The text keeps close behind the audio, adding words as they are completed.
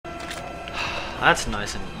That's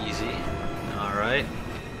nice and easy. Alright.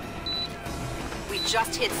 We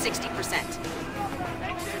just hit 60%.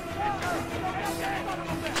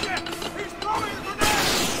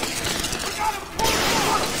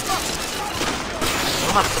 What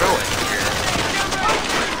am I throwing here?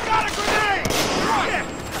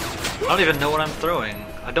 I don't even know what I'm throwing.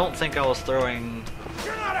 I don't think I was throwing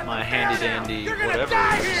my handy dandy whatever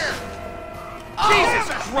it is. Jesus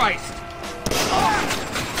Christ!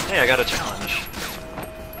 Hey, I got a challenge.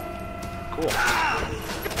 Cool.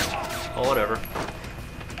 Well, whatever.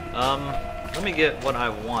 Let me get what I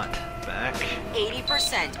want back.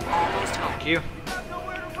 80% almost home. Thank you.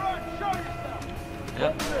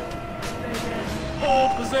 Yep.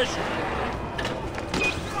 Hold position.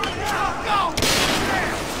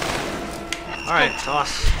 Alright,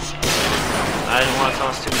 toss. I didn't want to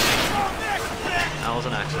toss too many. That was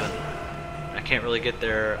an accident. I can't really get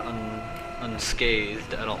there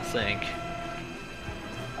unscathed, I don't think.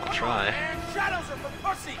 I'll try.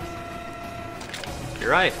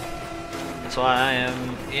 You're right. That's why I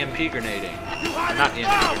am EMP grenading. Or not EMP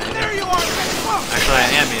grenading. Actually, I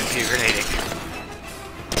am EMP grenading.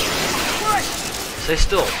 Stay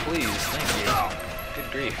still, please. Thank you.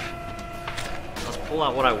 Good grief. Let's pull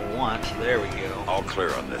out what I want. There we go. All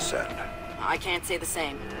clear on this end. I can't say the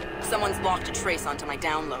same. Someone's locked a trace onto my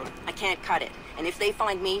download. I can't cut it. And if they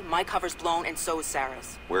find me, my cover's blown and so is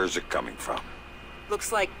Sarah's. Where's it coming from?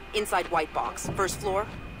 Looks like inside White Box, first floor.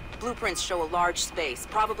 Blueprints show a large space,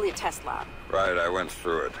 probably a test lab. Right, I went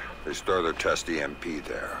through it. They store their test EMP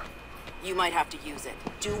there. You might have to use it.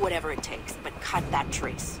 Do whatever it takes, but cut that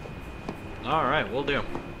trace. Alright, we'll do.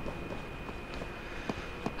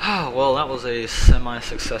 Well, that was a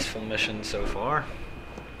semi-successful mission so far.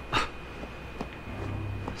 I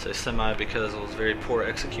say semi because it was very poor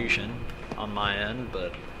execution on my end,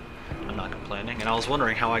 but I'm not complaining. And I was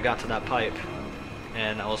wondering how I got to that pipe.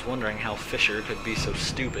 And I was wondering how Fisher could be so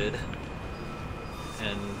stupid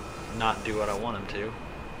and not do what I want him to.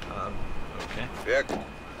 Okay. Vic,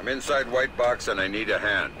 I'm inside White Box and I need a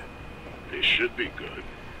hand. This should be good.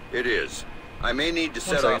 It is. I may need to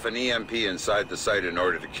set off an EMP inside the site in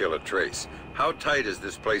order to kill a trace. How tight is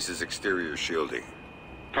this place's exterior shielding?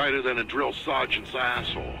 Tighter than a drill sergeant's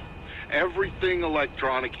asshole. Everything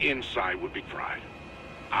electronic inside would be fried.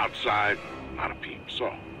 Outside, not a peep.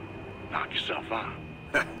 So, knock yourself out.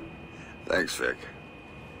 Thanks, Vic.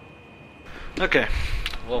 Okay.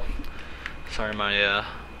 Well, sorry, my ear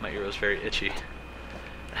was very itchy.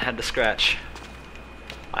 I had to scratch.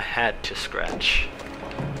 I had to scratch.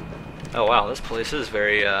 Oh wow, this place is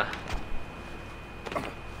very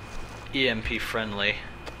EMP friendly,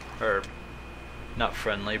 or not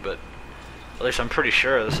friendly, but at least I'm pretty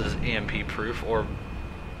sure this is EMP proof or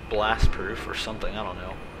blast proof or something. I don't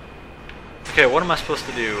know. Okay, what am I supposed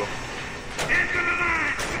to do?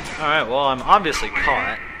 Alright, well, I'm obviously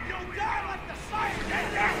caught.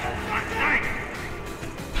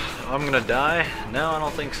 I'm gonna die? No, I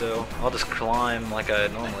don't think so. I'll just climb like I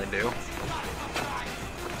normally do.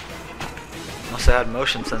 Unless I had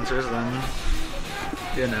motion sensors, then,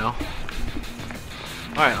 you know.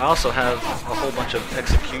 Alright, I also have a whole bunch of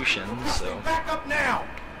executions, so... Back up now!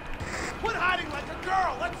 Quit hiding like a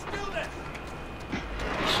girl! Let's do this!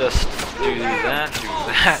 Let's just do that,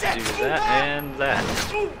 and that.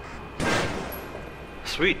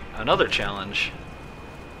 Sweet, another challenge.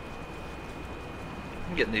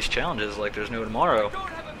 I'm getting these challenges like there's no tomorrow.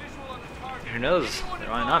 Who knows? There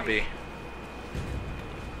might not be.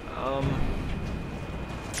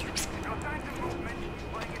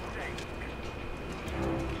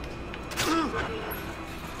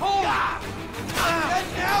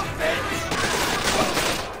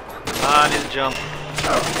 I need to jump.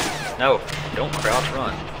 No, don't crouch,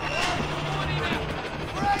 run.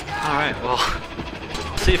 Alright, well,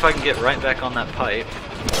 see if I can get right back on that pipe.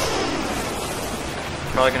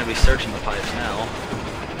 Probably going to be searching the pipes now.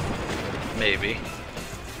 Maybe.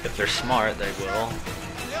 If they're smart, they will.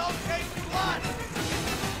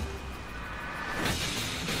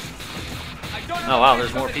 Oh wow,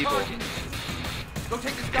 there's more people.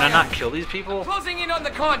 Can I not kill these people? Closing in on the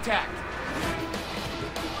contact.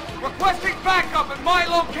 Requesting backup at my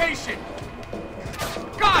location.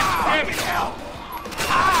 God damn it, hell!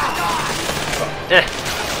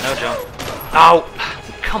 No jump. Oh,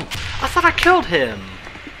 come! I thought I killed him.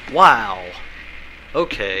 Wow.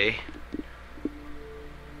 Okay.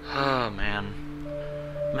 Oh man,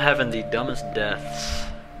 I'm having the dumbest deaths.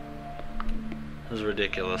 This is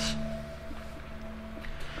ridiculous.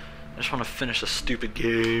 I just want to finish a stupid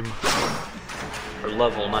game. Or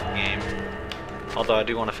level, not game. Although I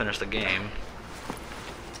do want to finish the game.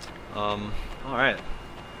 Alright.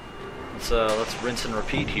 Let's rinse and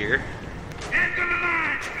repeat here.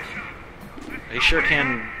 He sure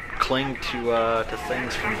can cling to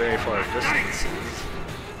things from very far distances.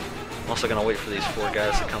 I'm also gonna wait for these 4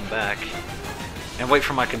 guys to come back. And wait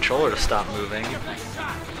for my controller to stop moving. 1,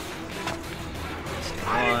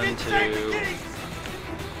 2,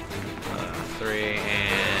 3,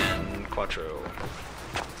 and quattro.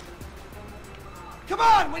 Come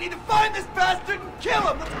on, we need to find this bastard and kill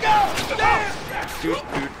him. Let's go! Damn!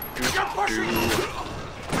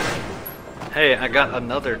 Hey, I got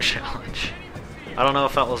another challenge. I don't know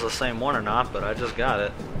if that was the same one or not, but I just got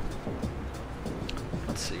it.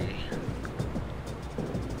 Let's see.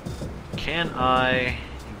 Can I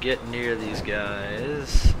get near these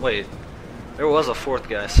guys? Wait, there was a 4th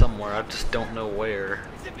guy somewhere. I just don't know where.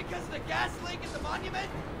 Is it because of the gas leak at the monument?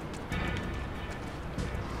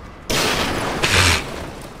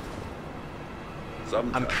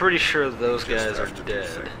 Sometimes I'm pretty sure those you just guys are have to do dead.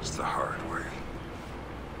 things the hard way.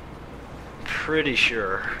 Pretty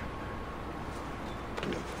sure.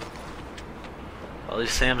 Well, at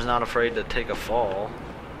least Sam's not afraid to take a fall.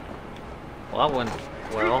 Well, that went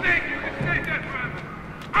well.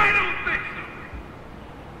 I don't think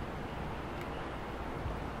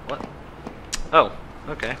so. What? Oh,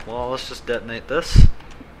 okay. Well, let's just detonate this.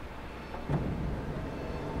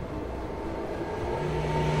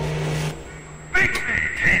 Big man,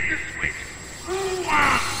 take the switch.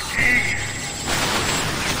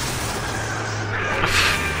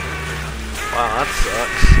 Wow, that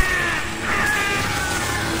sucks.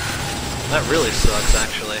 That really sucks,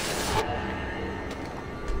 actually.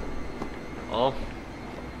 Well,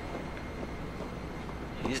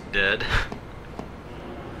 he's dead.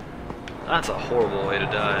 That's a horrible way to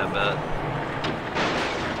die, I bet.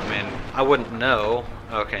 I mean, I wouldn't know.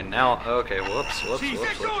 Okay, now, okay, whoops.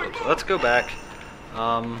 Let's go back.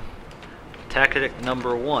 Tactic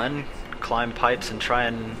number 1, climb pipes and try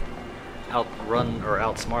and outrun or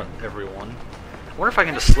outsmart everyone. I wonder if I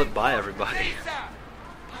can just slip by everybody.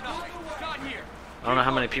 I don't know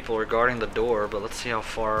how many people are guarding the door, but let's see how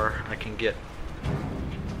far I can get.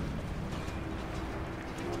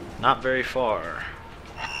 Not very far.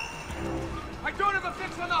 I don't have a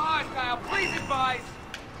fix on the hostile. Please advise.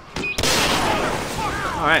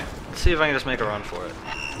 Alright, let's see if I can just make a run for it.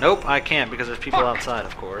 Nope, I can't because there's people outside,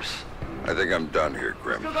 of course. I think I'm done here,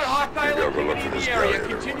 Grim. Still got hostile Maybe I'll go look for activity in this the guy area. that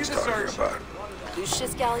Continue everyone's the talking search. about.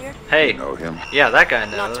 Lucius Galliard? Hey, You know him? yeah, that guy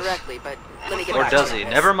Not knows. directly, but let me get Or back does to he?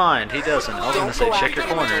 this. Never mind, he doesn't. I was Don't gonna say go check your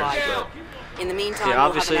after corners, him. but In the meantime, he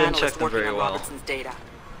obviously we'll have didn't an check them analyst very working on well. Robertson's data.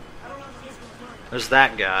 there's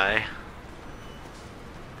that guy.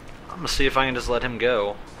 I'm gonna see if I can just let him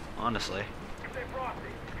go, honestly.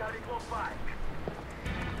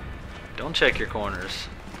 Don't check your corners.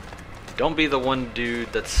 Don't be the one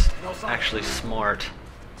dude that's actually smart.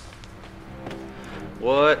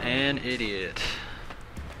 What an idiot.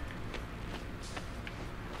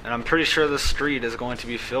 And I'm pretty sure this street is going to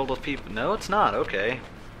be filled with people. No, it's not. Okay.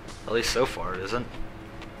 At least so far it isn't.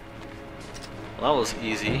 Well, that was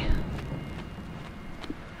easy.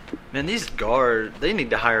 Man, these guards, they need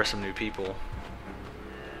to hire some new people.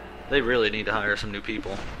 They really need to hire some new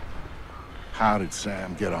people. How did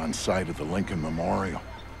Sam get on site of the Lincoln Memorial?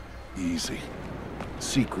 Easy.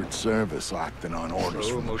 Secret Service acting on orders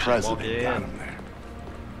Slow from the motion president walk, yeah. got him there.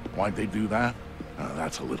 Why'd they do that?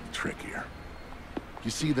 That's a little trickier.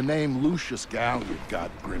 You see, the name Lucius Galliard got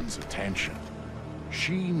Grim's attention.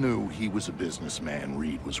 She knew he was a businessman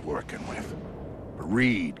Reed was working with. But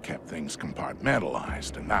Reed kept things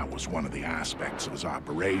compartmentalized, and that was one of the aspects of his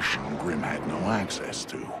operation Grim had no access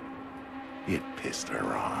to. It pissed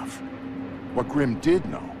her off. What Grim did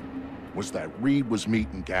know was that Reed was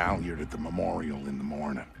meeting Galliard at the memorial in the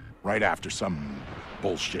morning, right after some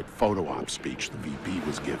bullshit photo op speech the VP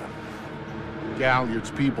was giving.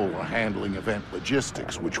 Galliard's people were handling event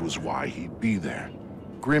logistics, which was why he'd be there.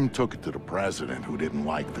 Grim took it to the president, who didn't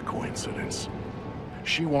like the coincidence.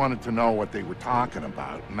 She wanted to know what they were talking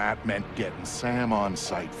about, and that meant getting Sam on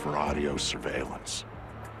site for audio surveillance.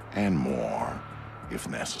 And more, if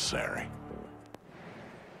necessary.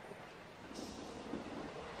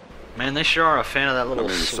 Man, they sure are a fan of that little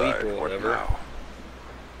I'm sweep inside. or What whatever. now?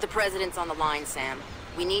 The president's on the line, Sam.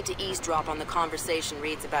 We need to eavesdrop on the conversation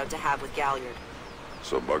Reed's about to have with Galliard.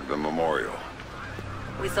 So bug the memorial.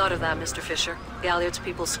 We thought of that, Mr. Fisher. Galliard's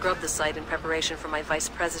people scrubbed the site in preparation for my vice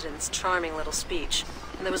president's charming little speech,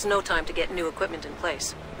 and there was no time to get new equipment in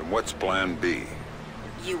place. And what's plan B?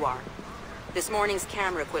 You are. This morning's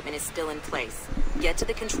camera equipment is still in place. Get to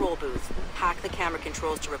the control booth, hack the camera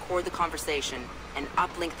controls to record the conversation, and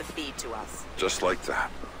uplink the feed to us. Just like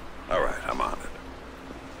that. All right, I'm on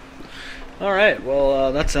it. Alright,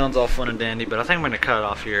 well, that sounds all fun and dandy, but I think I'm going to cut it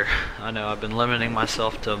off here. I know, I've been limiting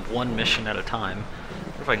myself to one mission at a time. I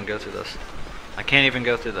wonder if I can go through this. I can't even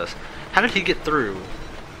go through this. How did he get through?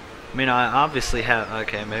 I mean, I obviously have...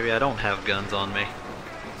 Okay, maybe I don't have guns on me.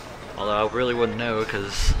 Although I really wouldn't know,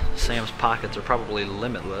 because Sam's pockets are probably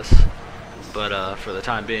limitless. But for the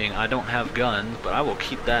time being, I don't have guns, but I will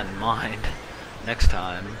keep that in mind next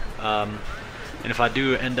time. And if I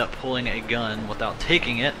do end up pulling a gun without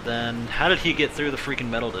taking it, then how did he get through the freaking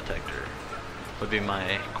metal detector? Would be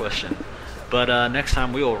my question. But next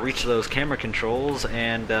time we will reach those camera controls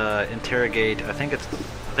and interrogate. I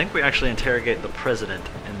think we actually interrogate the president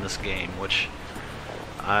in this game, which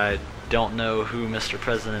I don't know who Mr.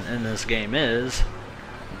 President in this game is.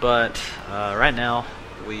 But right now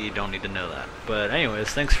we don't need to know that. But anyways,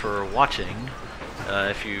 thanks for watching.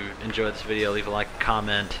 If you enjoyed this video, leave a like,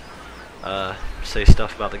 comment. Say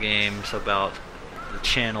stuff about the games, about the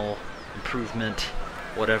channel, improvement,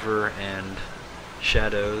 whatever, and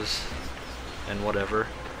shadows, and whatever.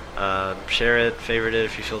 Share it, favorite it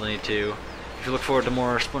if you feel the need to. If you look forward to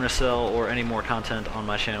more Splinter Cell or any more content on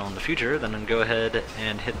my channel in the future, then go ahead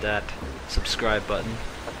and hit that subscribe button.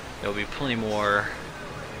 There will be plenty more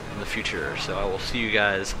in the future, so I will see you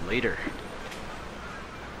guys later.